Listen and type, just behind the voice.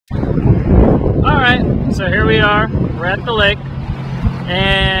so here we are. We're at the lake,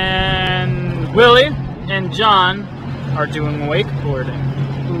 and Willie and John are doing wakeboarding.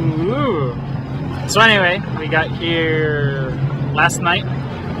 Ooh. So anyway, we got here last night.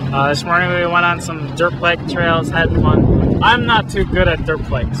 This morning we went on some dirt bike trails, had fun. I'm not too good at dirt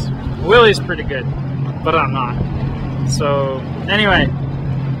bikes. Willie's pretty good, but I'm not. So anyway,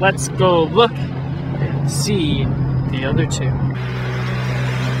 let's go look and see the other two.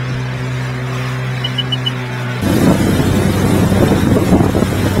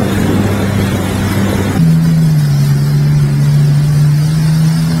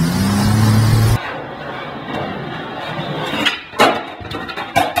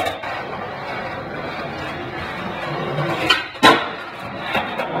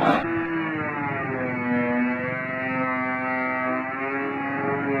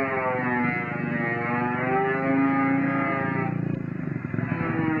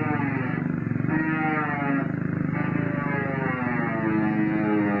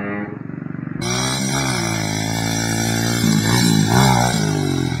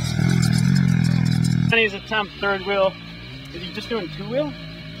 He's attempt third wheel. Is he just doing two wheel?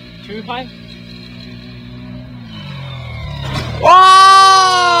 Two high?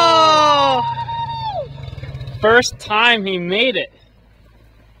 Whoa! First time he made it.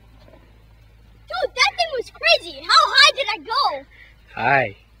 Dude, that thing was crazy. How high did I go?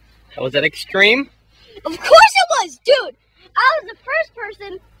 High. Was that extreme? Of course it was, dude. I was the first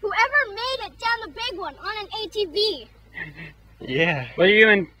person who ever made it down the big one on an ATV. Yeah. What are you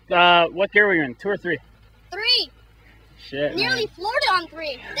in? What gear were you in? 2 or 3? 3. Shit. Nearly floated on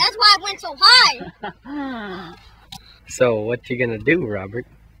 3. That's why I went so high. So what you gonna do, Robert?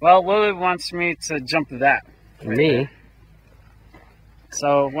 Well, Willie wants me to jump that. Right me? There.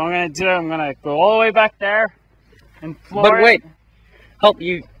 So what I'm gonna do, I'm gonna go all the way back there and floor But wait, help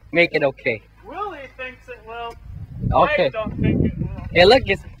you make it okay. Willie thinks it will. Okay. I don't think it will. Hey, look,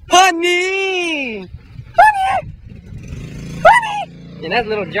 it's honey, honey, honey, and that's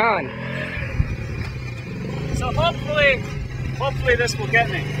little John. So hopefully this will get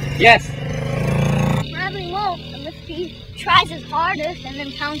me. Yes. Probably won't unless he tries his hardest and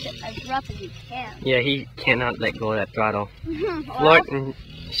then pounds it as rough as he can. Yeah, he cannot let go of that throttle. Well, Float and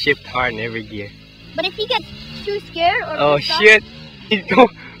shift hard in every gear. but if he gets too scared or oh shit, he's going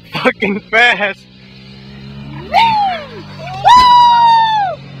fucking fast.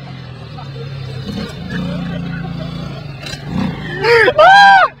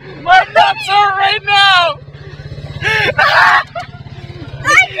 Ah, my nuts hurt right now.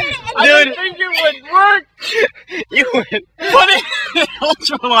 I didn't think it would work. You went. What is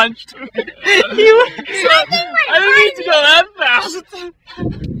ultra launch? You went. I didn't need to go that fast.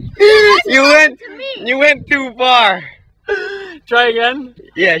 You went too far. Try again.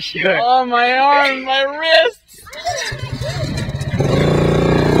 Yeah, sure. Oh, my arm, my wrists.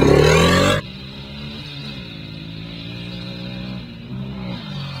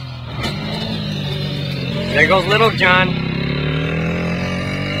 There goes little John.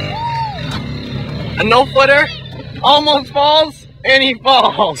 A no-footer almost falls, and he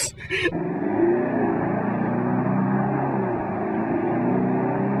falls.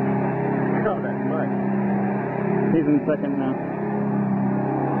 He's in second now.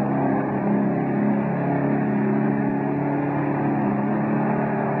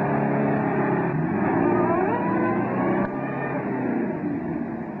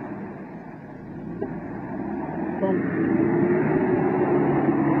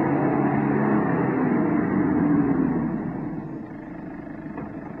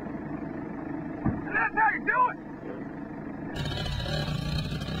 That's how you do it!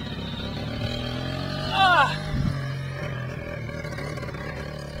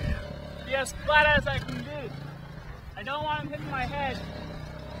 Be as flat as I can be. I don't want him hitting my head.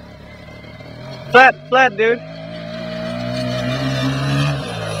 Flat, dude.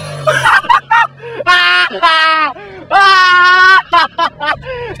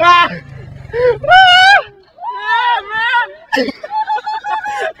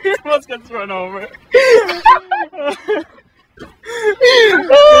 He almost gets run over. Good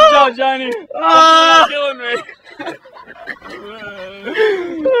job, Johnny. You're killing me.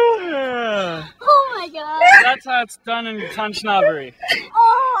 Oh my god. That's how it's done in Kanchanaburi.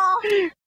 Oh.